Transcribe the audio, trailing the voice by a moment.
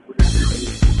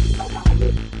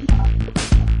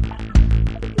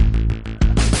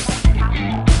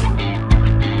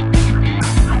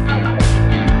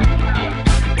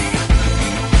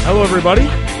Hello, everybody,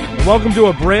 and welcome to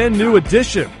a brand new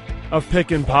edition of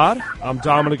Pick and Pod. I'm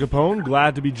Dominic Capone,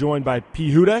 glad to be joined by P.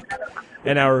 Hudek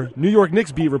and our New York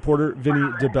Knicks beat reporter, Vinny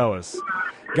DeBellis.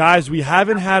 Guys, we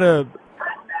haven't had an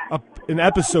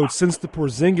episode since the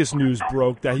Porzingis news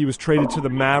broke that he was traded to the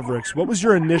Mavericks. What was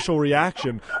your initial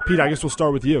reaction? Pete, I guess we'll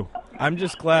start with you. I'm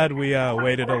just glad we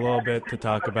waited a little bit to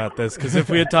talk about this, because if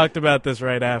we had talked about this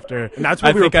right after, and that's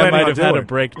what I think I might have had a doing.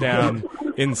 breakdown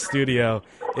in studio.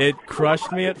 It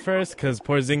crushed me at first because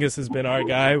Porzingis has been our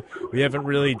guy. We haven't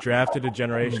really drafted a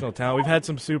generational talent. We've had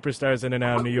some superstars in and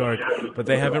out of New York, but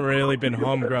they haven't really been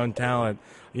homegrown talent.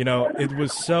 You know, it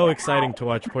was so exciting to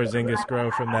watch Porzingis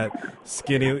grow from that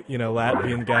skinny,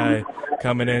 Latvian guy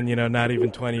coming in, not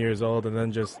even 20 years old, and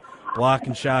then just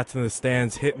blocking shots in the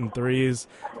stands, hitting threes,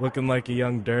 looking like a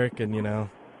young Dirk, and, now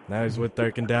he's with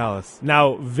Dirk in Dallas.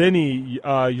 Now, Vinny,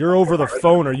 you're over the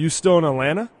phone. Are you still in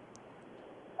Atlanta?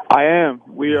 I am.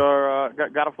 We are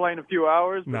got a flight in a few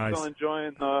hours. Nice. We're still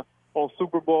enjoying the whole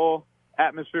Super Bowl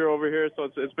atmosphere over here, so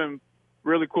it's been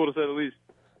really cool to say the least.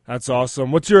 That's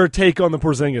awesome. What's your take on the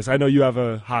Porzingis? I know you have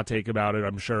a hot take about it,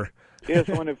 I'm sure. Yes,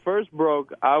 when it first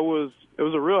broke, it was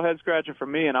a real head scratcher for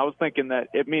me, and I was thinking that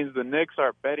it means the Knicks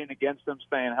are betting against him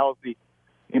staying healthy,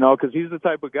 because he's the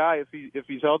type of guy, if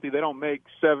he's healthy, they don't make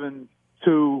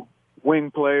 7-2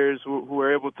 wing players who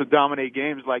are able to dominate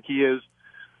games like he is.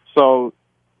 So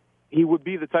he would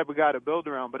be the type of guy to build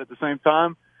around. But at the same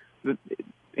time,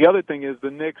 the other thing is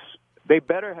the Knicks, they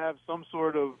better have some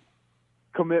sort of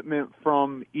commitment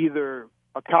from either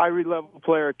a Kyrie-level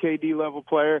player, a KD-level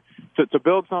player, to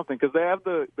build something. Because they have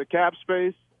the cap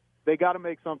space. They got to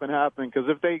make something happen. Because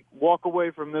if they walk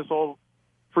away from this whole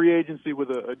free agency with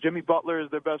a Jimmy Butler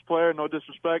as their best player, no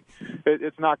disrespect,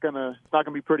 it's not gonna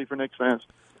be pretty for Knicks fans.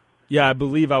 Yeah, I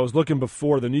believe I was looking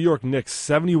before. The New York Knicks,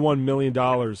 $71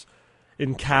 million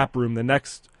in cap room. The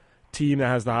next team that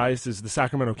has the highest is the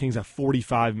Sacramento Kings at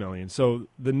 $45 million. So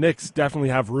the Knicks definitely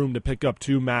have room to pick up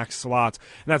 2 max slots,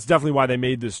 and that's definitely why they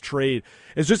made this trade.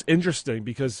 It's just interesting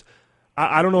because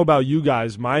I don't know about you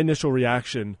guys. My initial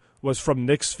reaction was from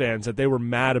Knicks fans that they were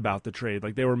mad about the trade.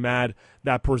 Like, they were mad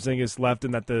that Porzingis left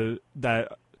and that the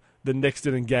Knicks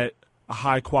didn't get a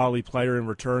high-quality player in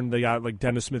return. They got, like,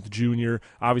 Dennis Smith Jr.,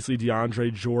 obviously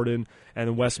DeAndre Jordan,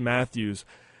 and Wes Matthews.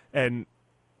 And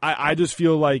I just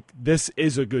feel like this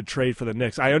is a good trade for the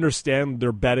Knicks. I understand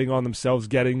they're betting on themselves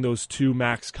getting those 2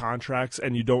 max contracts,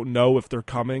 and you don't know if they're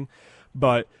coming.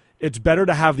 But it's better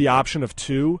to have the option of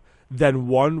 2 than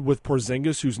 1 with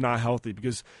Porzingis who's not healthy.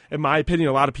 Because, in my opinion,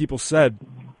 a lot of people said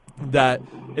that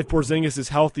if Porzingis is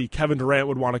healthy, Kevin Durant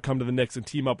would want to come to the Knicks and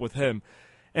team up with him.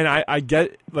 And I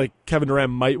get, like, Kevin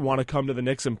Durant might want to come to the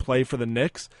Knicks and play for the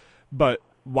Knicks, but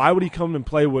why would he come and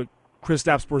play with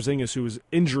Kristaps Porzingis, who is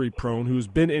injury-prone, who's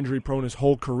been injury-prone his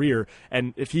whole career?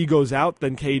 And if he goes out,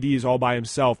 then KD is all by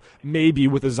himself, maybe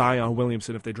with a Zion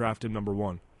Williamson if they draft him number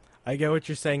 1. I get what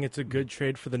you're saying. It's a good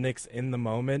trade for the Knicks in the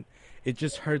moment. It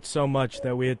just hurts so much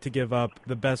that we had to give up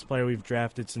the best player we've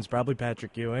drafted since probably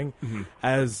Patrick Ewing,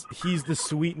 as he's the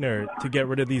sweetener to get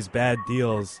rid of these bad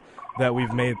deals that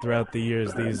we've made throughout the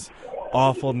years, these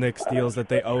awful Knicks deals that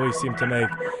they always seem to make.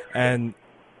 And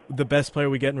the best player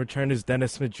we get in return is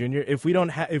Dennis Smith Jr. If we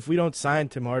don't sign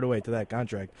Tim Hardaway to that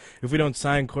contract, if we don't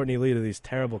sign Courtney Lee to these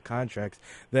terrible contracts,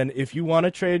 then if you want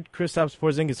to trade Kristaps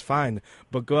Porzingis, fine,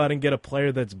 but go out and get a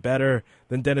player that's better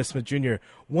than Dennis Smith Jr.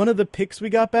 One of the picks we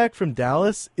got back from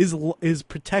Dallas is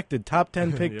protected, top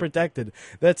 10 pick protected.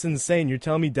 That's insane. You're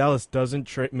telling me Dallas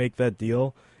doesn't make that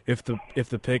deal if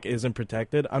the pick isn't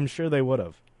protected? I'm sure they would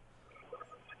have.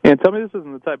 And tell me this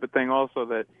isn't the type of thing also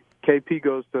that KP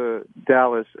goes to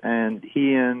Dallas and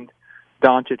he and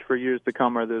Doncic for years to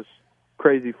come are this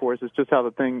crazy force. It's just how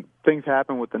things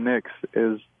happen with the Knicks.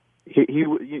 Is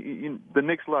the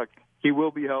Knicks' luck? He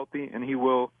will be healthy and he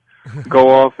will go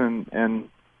off and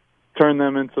turn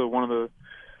them into one of the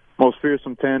most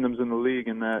fearsome tandems in the league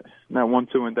in that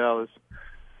 1-2 in Dallas.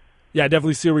 Yeah, I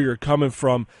definitely see where you're coming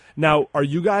from. Now, are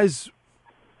you guys,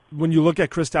 when you look at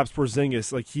Kristaps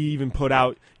Porzingis, like he even put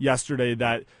out yesterday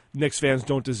that Knicks fans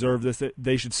don't deserve this, that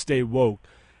they should stay woke.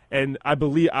 And I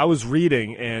believe I was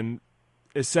reading, and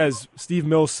it says Steve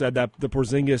Mills said that the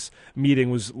Porzingis meeting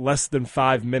was less than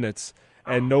 5 minutes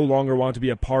and no longer want to be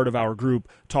a part of our group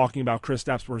talking about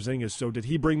Kristaps Porzingis. So did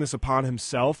he bring this upon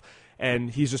himself,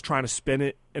 and he's just trying to spin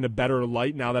it in a better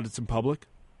light now that it's in public?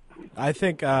 I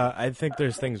think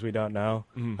there's things we don't know.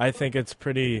 I think it's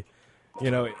pretty,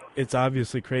 it's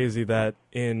obviously crazy that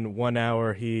in 1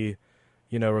 hour he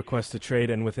request a trade,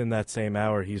 and within that same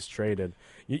hour, he's traded.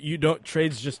 You don't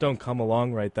trades just don't come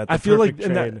along right. That I feel like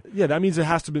trade. that means it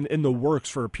has to have been in the works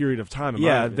for a period of time.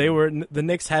 Yeah, the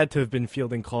Knicks had to have been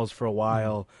fielding calls for a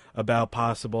while about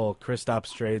possible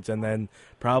Kristaps trades, and then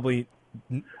probably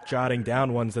jotting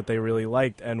down ones that they really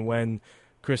liked. And when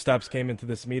Kristaps came into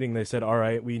this meeting, they said, "All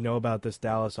right, we know about this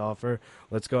Dallas offer.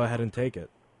 Let's go ahead and take it."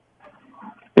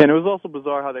 And it was also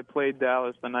bizarre how they played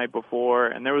Dallas the night before,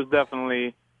 and there was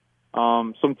definitely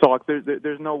some talk.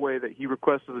 There's no way that he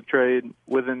requested the trade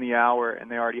within the hour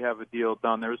and they already have a deal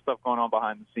done. There was stuff going on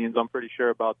behind the scenes. I'm pretty sure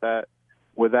about that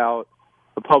without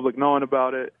the public knowing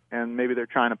about it, and maybe they're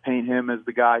trying to paint him as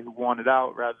the guy who wanted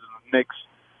out rather than the Knicks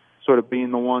sort of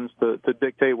being the ones to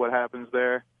dictate what happens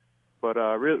there. But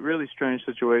really strange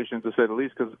situation, to say the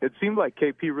least, because it seemed like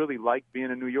KP really liked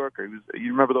being a New Yorker.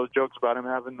 You remember those jokes about him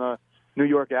having the New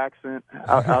York accent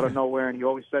out of nowhere, and he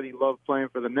always said he loved playing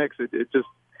for the Knicks. It just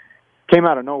came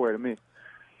out of nowhere to me.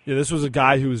 Yeah, this was a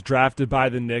guy who was drafted by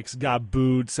the Knicks, got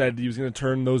booed, said he was going to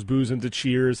turn those boos into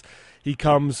cheers. He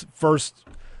comes first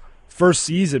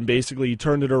season, basically, he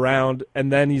turned it around,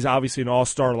 and then he's obviously an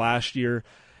all-star last year.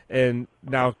 And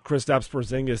now Kristaps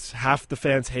Porzingis, half the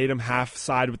fans hate him, half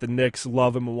side with the Knicks,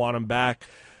 love him and want him back.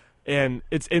 And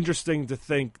it's interesting to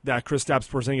think that Kristaps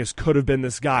Porzingis could have been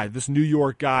this guy, this New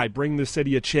York guy, bring the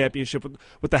city a championship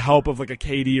with the help of like a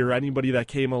KD or anybody that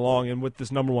came along, and with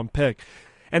this number one pick.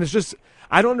 And it's just,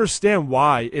 I don't understand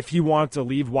why, if he wanted to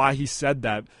leave, why he said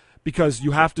that, because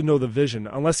you have to know the vision.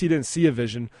 Unless he didn't see a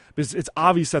vision, because it's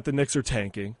obvious that the Knicks are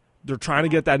tanking. They're trying to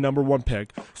get that number one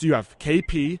pick. So you have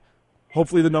KP,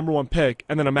 hopefully the number one pick,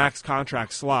 and then a max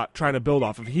contract slot trying to build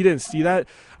off. If he didn't see that,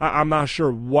 I'm not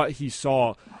sure what he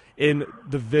saw in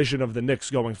the vision of the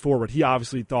Knicks going forward. He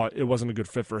obviously thought it wasn't a good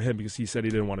fit for him because he said he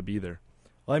didn't want to be there.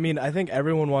 Well, I mean, I think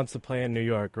everyone wants to play in New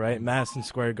York, right? Madison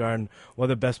Square Garden, one of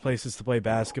the best places to play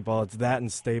basketball. It's that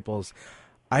and Staples.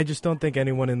 I just don't think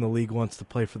anyone in the league wants to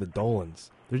play for the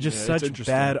Dolans. They're just such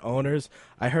bad owners.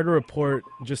 I heard a report,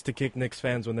 just to kick Knicks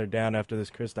fans when they're down after this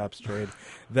Kristaps trade,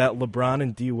 that LeBron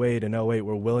and D. Wade in 2008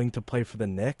 were willing to play for the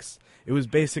Knicks. It was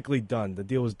basically done. The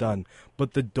deal was done.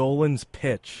 But the Dolans'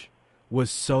 pitch was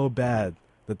so bad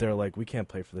that they're like, we can't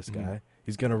play for this guy.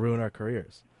 He's going to ruin our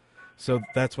careers. So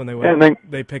that's when they went.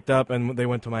 They picked up and they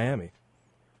went to Miami.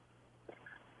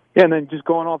 Yeah, and then just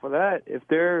going off of that, if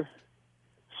they're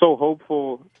so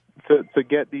hopeful to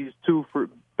get these two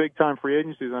big-time free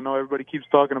agencies, I know everybody keeps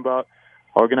talking about,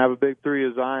 we're going to have a big three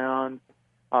of Zion,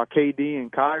 KD,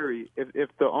 and Kyrie. If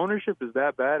the ownership is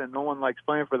that bad and no one likes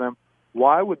playing for them,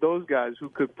 why would those guys who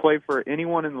could play for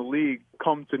anyone in the league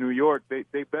come to New York?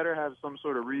 They better have some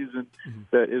sort of reason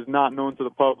that is not known to the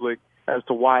public as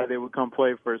to why they would come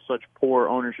play for such poor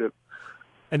ownership.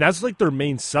 And that's like their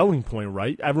main selling point,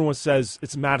 right? Everyone says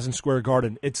it's Madison Square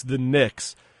Garden, it's the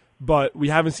Knicks, but we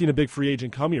haven't seen a big free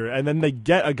agent come here. And then they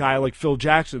get a guy like Phil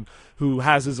Jackson, who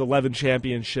has his 11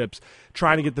 championships,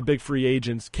 trying to get the big free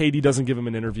agents. KD doesn't give him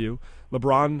an interview.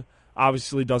 LeBron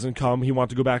obviously doesn't come. He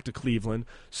wants to go back to Cleveland.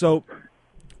 So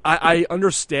I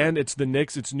understand it's the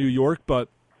Knicks, it's New York, but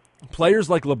players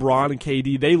like LeBron and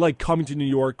KD, they like coming to New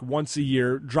York once a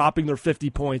year, dropping their 50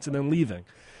 points, and then leaving.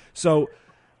 So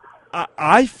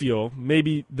I feel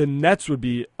maybe the Nets would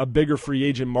be a bigger free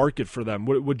agent market for them.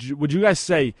 Would you guys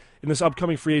say in this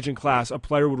upcoming free agent class, a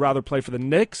player would rather play for the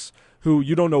Knicks, who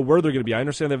you don't know where they're going to be? I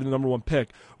understand they have the number one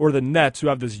pick, or the Nets, who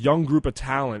have this young group of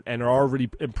talent and are already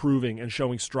improving and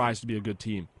showing strides to be a good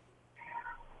team?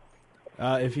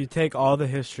 If you take all the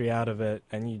history out of it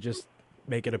and you just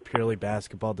make it a purely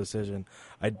basketball decision,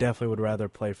 I definitely would rather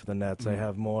play for the Nets. I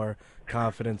have more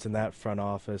confidence in that front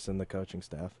office and the coaching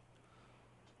staff.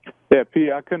 Yeah,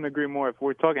 P, I couldn't agree more. If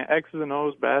we're talking X's and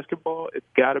O's basketball, it's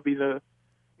got to be the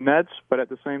Nets, but at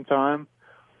the same time,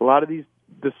 a lot of these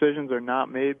decisions are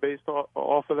not made based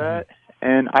off of that,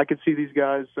 and I could see these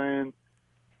guys saying,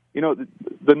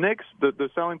 the Knicks, the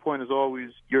selling point is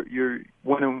always you're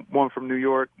winning one from New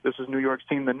York. This is New York's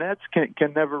team. The Nets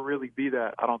can never really be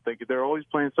that, I don't think. They're always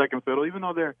playing second fiddle, even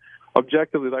though they're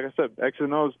objectively, like I said, X's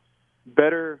and O's,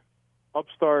 better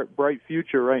upstart, bright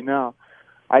future right now.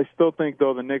 I still think,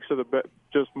 though, the Knicks are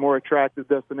just more attractive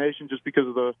destination just because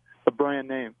of the brand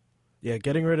name. Yeah,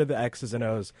 getting rid of the X's and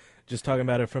O's, just talking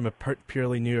about it from a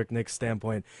purely New York Knicks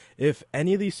standpoint, if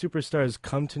any of these superstars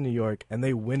come to New York and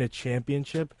they win a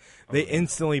championship, they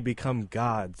instantly become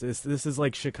gods. This is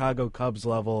like Chicago Cubs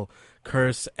level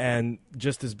curse, and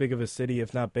just as big of a city,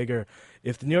 if not bigger.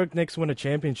 If the New York Knicks win a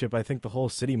championship, I think the whole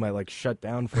city might shut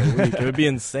down for a week. It would be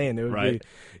insane. It would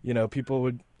be, people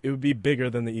would. It would be bigger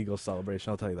than the Eagles celebration,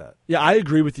 I'll tell you that. Yeah, I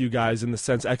agree with you guys in the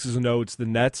sense X's and O's, the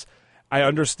Nets. I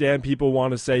understand people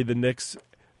want to say the Knicks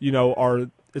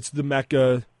it's the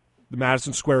Mecca, the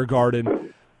Madison Square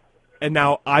Garden. And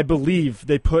now I believe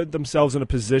they put themselves in a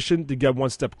position to get one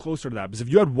step closer to that. Because if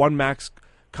you had one max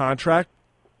contract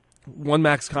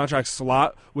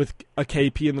slot with a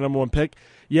KP in the number one pick,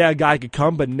 yeah, a guy could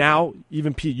come. But now,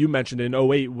 even Pete, you mentioned in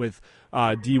 2008 with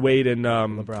D. Wade and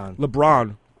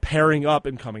LeBron pairing up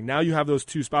and coming. Now you have those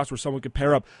two spots where someone could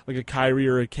pair up like a Kyrie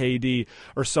or a KD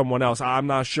or someone else. I'm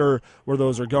not sure where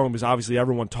those are going because obviously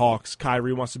everyone talks.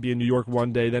 Kyrie wants to be in New York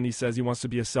one day, then he says he wants to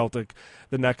be a Celtic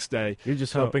the next day. You're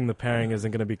just hoping the pairing isn't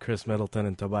going to be Chris Middleton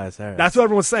and Tobias Harris. That's what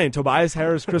everyone's saying. Tobias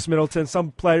Harris, Chris Middleton.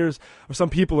 Some players or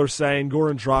some people are saying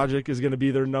Goran Dragic is going to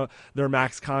be their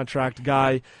max contract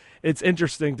guy. It's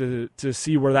interesting to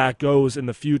see where that goes in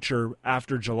the future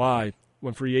after July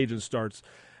when free agent starts.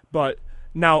 But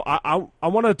now, I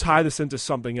want to tie this into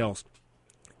something else,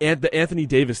 and the Anthony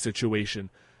Davis situation,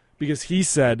 because he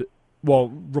said,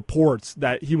 reports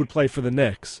that he would play for the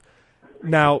Knicks.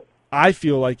 Now, I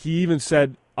feel like he even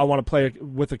said, I want to play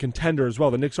with a contender as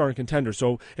well. The Knicks aren't a contender.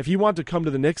 So if he wanted to come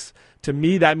to the Knicks, to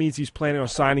me, that means he's planning on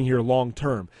signing here long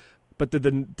term. But did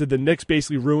the Knicks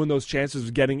basically ruin those chances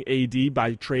of getting AD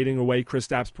by trading away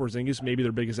Kristaps Porzingis, maybe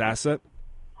their biggest asset?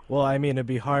 Well, I mean, it'd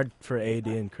be hard for AD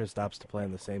and Kristaps to play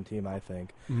on the same team, I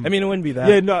think. Mm-hmm. I mean, it wouldn't be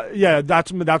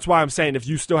that. That's why I'm saying if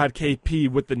you still had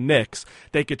KP with the Knicks,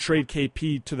 they could trade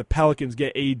KP to the Pelicans,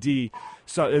 get AD,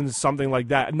 and something like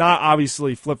that. Not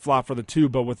obviously flip-flop for the two,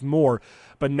 but with more.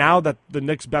 But now that the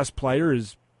Knicks' best player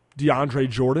is DeAndre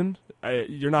Jordan,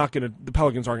 the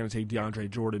Pelicans aren't going to take DeAndre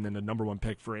Jordan and the number one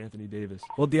pick for Anthony Davis.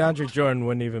 Well, DeAndre Jordan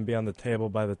wouldn't even be on the table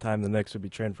by the time the Knicks would be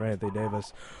trading for Anthony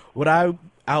Davis. What I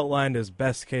outlined as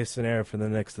best case scenario for the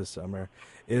Knicks this summer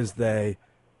is they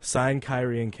sign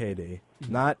Kyrie and KD.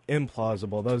 Not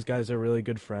implausible. Those guys are really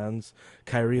good friends.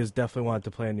 Kyrie has definitely wanted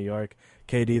to play in New York.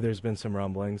 KD, there's been some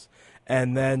rumblings.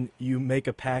 And then you make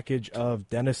a package of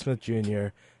Dennis Smith Jr.,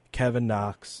 Kevin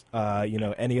Knox,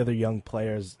 any other young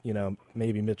players,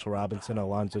 maybe Mitchell Robinson,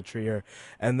 Alonzo Trier,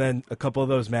 and then a couple of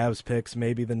those Mavs picks,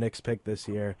 maybe the Knicks pick this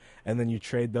year, and then you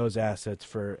trade those assets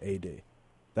for AD.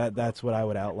 That's what I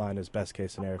would outline as best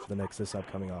case scenario for the Knicks this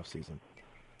upcoming offseason.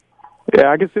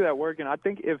 Yeah, I can see that working. I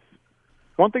think if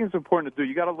one thing that's important to do,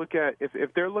 you got to look at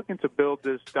if they're looking to build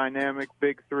this dynamic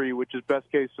big three, which is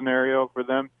best case scenario for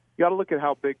them, you got to look at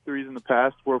how big threes in the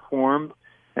past were formed.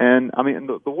 And, I mean,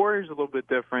 the Warriors are a little bit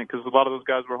different because a lot of those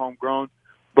guys were homegrown.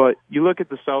 But you look at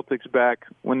the Celtics back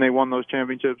when they won those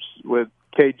championships with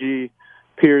KG,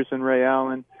 Pierce, and Ray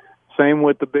Allen. Same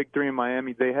with the Big Three in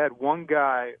Miami. They had one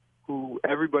guy who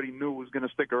everybody knew was going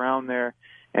to stick around there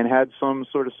and had some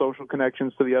sort of social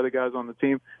connections to the other guys on the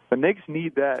team. The Knicks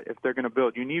need that if they're going to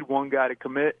build. You need one guy to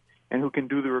commit and who can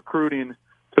do the recruiting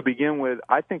to begin with.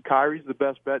 I think Kyrie's the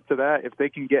best bet to that. If they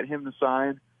can get him to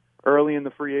sign early in the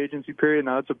free agency period.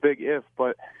 Now, that's a big if,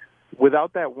 but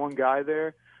without that one guy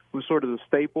there who's sort of the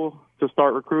staple to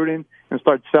start recruiting and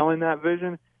start selling that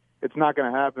vision, it's not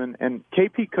going to happen. And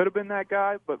KP could have been that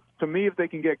guy, but to me, if they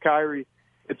can get Kyrie,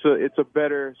 it's a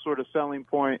better sort of selling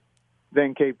point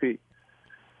than KP.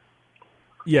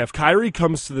 Yeah, if Kyrie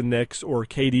comes to the Knicks or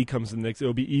KD comes to the Knicks,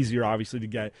 it'll be easier, obviously, to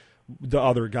get the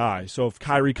other guy. So if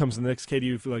Kyrie comes to the Knicks,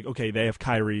 KD would feel like, okay, they have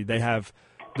Kyrie, they have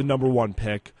the number one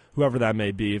pick, whoever that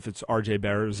may be, if it's R.J.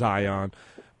 Barrett, Zion,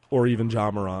 or even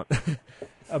Ja Morant.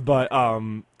 But,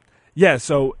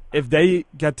 so if they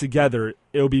get together,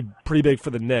 it'll be pretty big for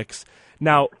the Knicks.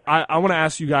 Now, I want to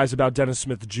ask you guys about Dennis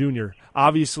Smith Jr.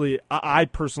 Obviously, I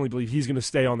personally believe he's going to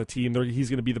stay on the team. He's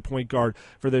going to be the point guard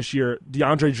for this year.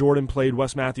 DeAndre Jordan played.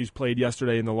 Wes Matthews played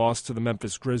yesterday in the loss to the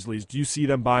Memphis Grizzlies. Do you see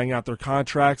them buying out their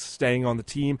contracts, staying on the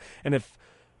team? And if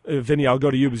Vinny, I'll go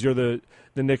to you because you're the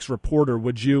Knicks reporter.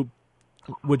 Would you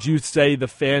say the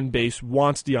fan base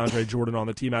wants DeAndre Jordan on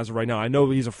the team as of right now? I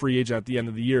know he's a free agent at the end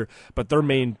of the year, but their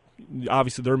main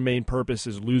purpose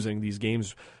is losing these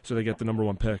games so they get the number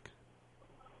one pick.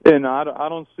 Yeah, no, I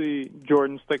don't see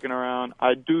Jordan sticking around.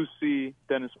 I do see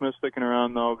Dennis Smith sticking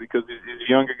around, though, because he's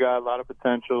a younger guy, a lot of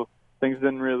potential. Things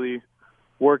didn't really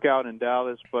work out in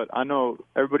Dallas, but I know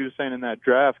everybody was saying in that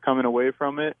draft coming away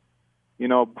from it,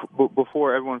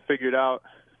 before everyone figured out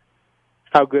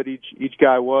how good each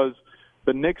guy was,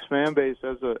 the Knicks fan base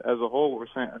as a whole were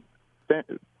saying,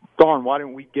 darn, why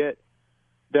didn't we get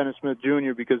Dennis Smith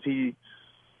Jr. because he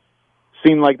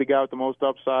seemed like the guy with the most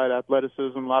upside,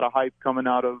 athleticism, a lot of hype coming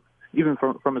out of even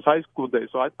from his high school days.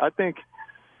 So I think,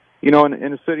 in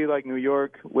a city like New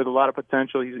York with a lot of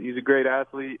potential, he's a great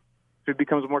athlete. If he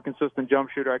becomes a more consistent jump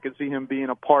shooter, I could see him being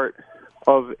a part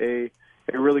of a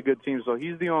really good team. So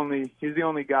he's the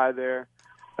only guy there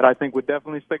that I think would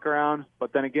definitely stick around.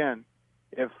 But then again,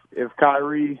 if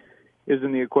Kyrie is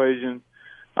in the equation,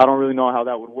 I don't really know how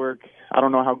that would work. I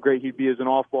don't know how great he'd be as an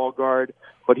off-ball guard,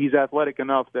 but he's athletic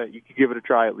enough that you could give it a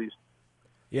try at least.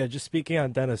 Yeah, just speaking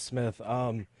on Dennis Smith,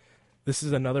 this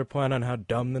is another point on how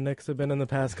dumb the Knicks have been in the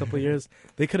past couple of years.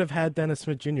 They could have had Dennis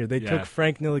Smith Jr. They took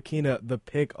Frank Ntilikina, the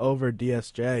pick, over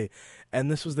DSJ,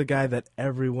 and this was the guy that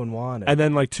everyone wanted. And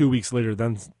then, like 2 weeks later,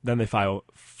 then they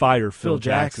fire Phil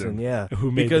Jackson,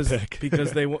 who made the pick.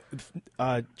 because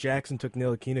Jackson took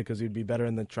Ntilikina because he'd be better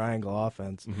in the triangle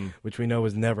offense, which we know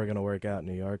was never going to work out in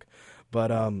New York.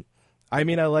 But, I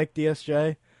mean, I like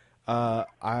DSJ.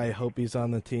 I hope he's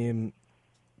on the team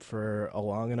for a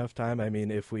long enough time. I mean,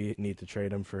 if we need to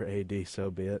trade him for AD, so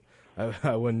be it.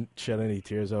 I wouldn't shed any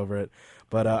tears over it.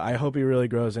 But I hope he really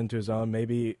grows into his own.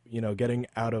 Maybe, getting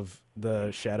out of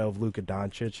the shadow of Luka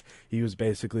Doncic. He was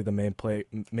basically the main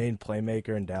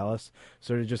playmaker in Dallas.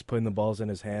 Sort of just putting the balls in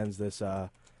his hands this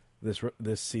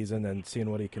season and seeing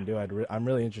what he can do. I'm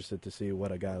really interested to see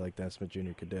what a guy like Dennis Smith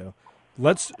Jr. could do.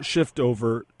 Let's shift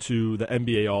over to the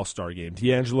NBA All-Star Game.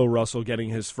 D'Angelo Russell getting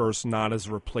his first nod as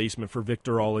a replacement for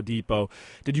Victor Oladipo.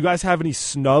 Did you guys have any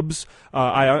snubs?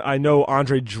 I know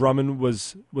Andre Drummond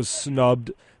was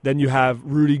snubbed. Then you have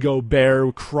Rudy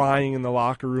Gobert crying in the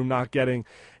locker room, not getting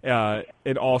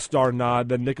an All-Star nod.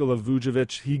 Then Nikola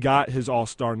Vucevic, he got his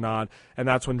All-Star nod, and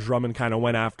that's when Drummond kind of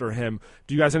went after him.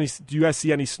 Do you guys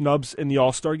see any snubs in the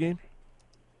All-Star Game?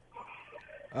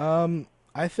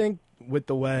 I think with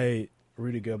the way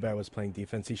Rudy Gobert was playing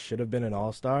defense, he should have been an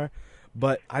all-star,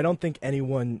 but I don't think I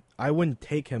wouldn't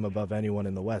take him above anyone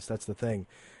in the West. That's the thing.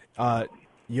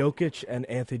 Jokic and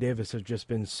Anthony Davis have just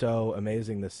been so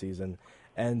amazing this season,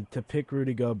 and to pick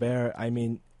Rudy Gobert, I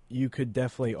mean, you could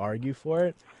definitely argue for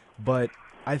it, but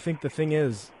I think the thing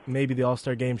is, maybe the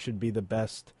All-Star Game should be the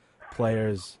best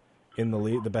players in the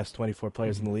league, the best 24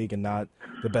 players in the league, and not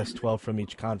the best 12 from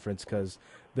each conference, because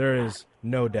there is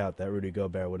no doubt that Rudy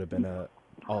Gobert would have been a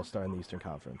All-Star in the Eastern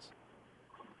Conference.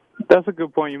 That's a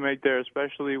good point you make there,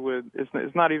 especially with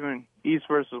it's not even East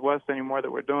versus West anymore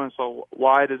that we're doing. So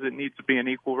why does it need to be an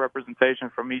equal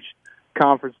representation from each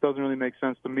conference? Doesn't really make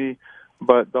sense to me.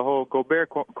 But the whole Gobert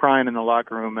crying in the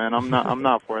locker room, man, I'm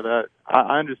not for that.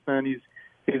 I understand he's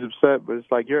upset, but it's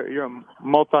like you're a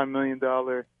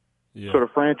multi-million-dollar sort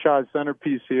of franchise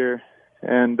centerpiece here,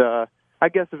 and I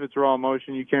guess if it's raw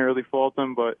emotion, you can't really fault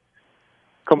him, but.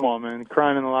 Come on, man!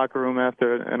 Crying in the locker room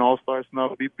after an All-Star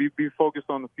snub. Be focused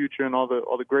on the future and all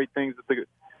the great things that the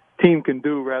team can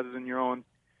do, rather than your own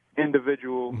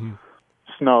individual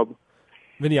snub.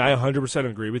 Vinny, I 100%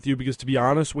 agree with you, because to be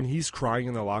honest, when he's crying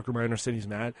in the locker room, I understand he's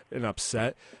mad and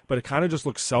upset, but it kind of just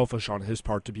looks selfish on his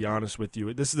part, to be honest with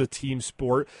you. This is a team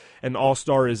sport, and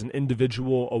All-Star is an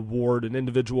individual award, an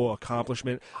individual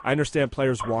accomplishment. I understand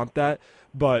players want that,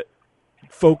 but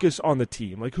focus on the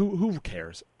team. Like, who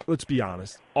cares? Let's be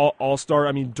honest. All-Star,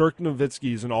 I mean, Dirk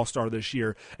Nowitzki is an All-Star this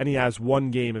year, and he has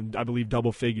one game in, I believe,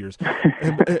 double figures.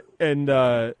 and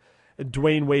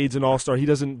Dwayne Wade's an All-Star. He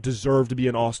doesn't deserve to be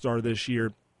an All-Star this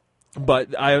year,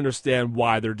 but I understand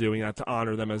why they're doing that, to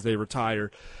honor them as they retire.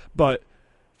 But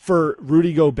for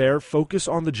Rudy Gobert, focus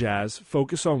on the Jazz,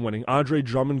 focus on winning. Andre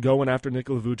Drummond going after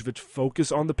Nikola Vucevic,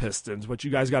 focus on the Pistons, what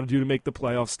you guys got to do to make the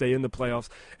playoffs, stay in the playoffs,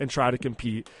 and try to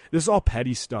compete. This is all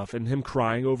petty stuff, and him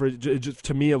crying over it,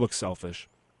 to me, it looks selfish.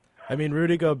 I mean,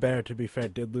 Rudy Gobert, to be fair,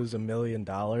 did lose $1 million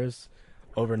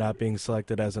over not being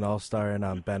selected as an All-Star and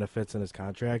on benefits in his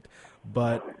contract,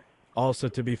 but also,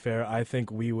 to be fair, I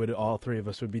think all three of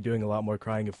us would be doing a lot more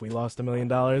crying if we lost $1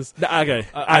 million. Okay.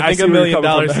 I think $1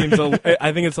 million seems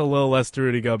I think it's a little less to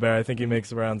Rudy Gobert. I think he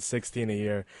makes around $16 a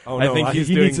year. Oh no,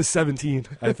 he needs a 17.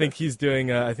 I think he's doing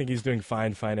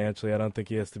fine financially. I don't think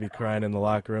he has to be crying in the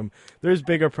locker room. There's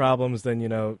bigger problems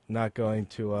than, not going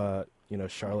to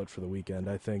Charlotte for the weekend.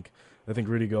 I think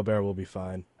Rudy Gobert will be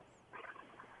fine.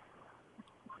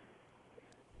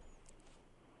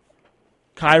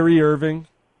 Kyrie Irving,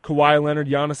 Kawhi Leonard,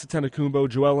 Giannis Antetokounmpo,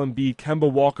 Joel Embiid,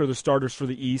 Kemba Walker, the starters for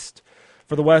the East.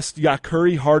 For the West, you got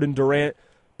Curry, Harden, Durant,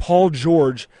 Paul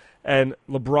George, and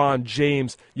LeBron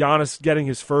James. Giannis getting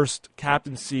his first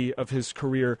captaincy of his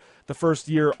career. The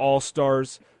first-year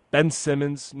All-Stars, Ben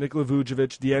Simmons, Nikola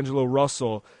Vucevic, D'Angelo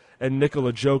Russell, and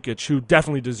Nikola Jokic, who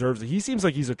definitely deserves it. He seems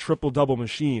like he's a triple-double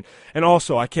machine. And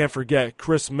also, I can't forget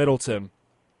Chris Middleton.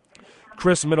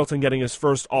 Chris Middleton getting his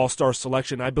first All-Star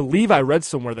selection. I believe I read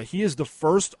somewhere that he is the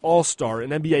first All-Star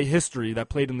in NBA history that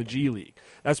played in the G League.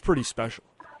 That's pretty special.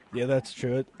 Yeah, that's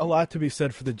true. A lot to be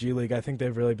said for the G League. I think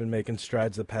they've really been making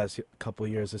strides the past couple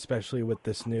of years, especially with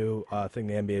this new thing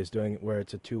the NBA is doing where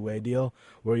it's a two-way deal,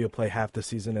 where you'll play half the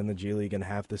season in the G League and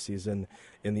half the season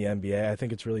in the NBA. I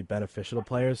think it's really beneficial to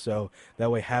players, so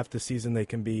that way half the season they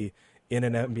can be in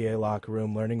an NBA locker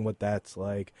room, learning what that's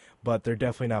like, but they're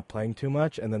definitely not playing too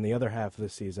much. And then the other half of the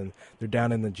season, they're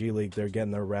down in the G League, they're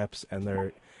getting their reps, and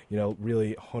they're,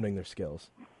 really honing their skills.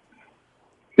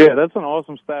 Yeah, that's an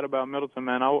awesome stat about Middleton,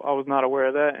 man. I was not aware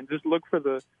of that. And just look for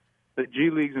the G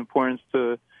League's importance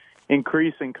to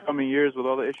increase in coming years with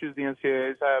all the issues the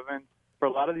NCAA is having. For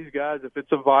a lot of these guys, if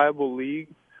it's a viable league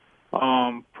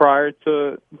prior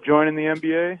to joining the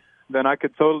NBA, then I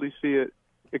could totally see it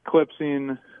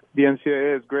eclipsing the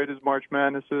NCAA, as great as March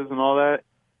Madness is and all that.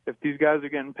 If these guys are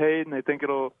getting paid and they think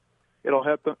it'll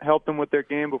help them with their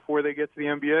game before they get to the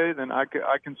NBA, then I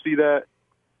can see that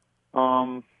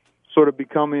sort of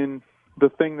becoming the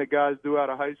thing that guys do out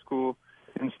of high school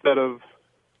instead of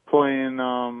playing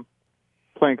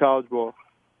college ball.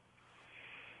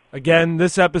 Again,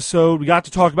 this episode, we got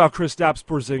to talk about Kristaps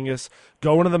Porzingis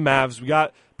going to the Mavs. We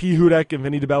got P. Hudek and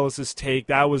Vinny DeBellis' take.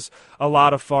 That was a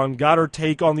lot of fun. Got our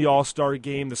take on the All-Star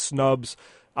game, the snubs,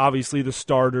 obviously the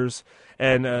starters.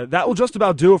 And that will just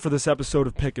about do it for this episode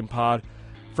of Pick and Pod.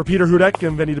 For Peter Hudek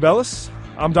and Vinny DeBellis,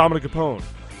 I'm Dominic Capone.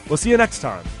 We'll see you next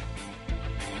time.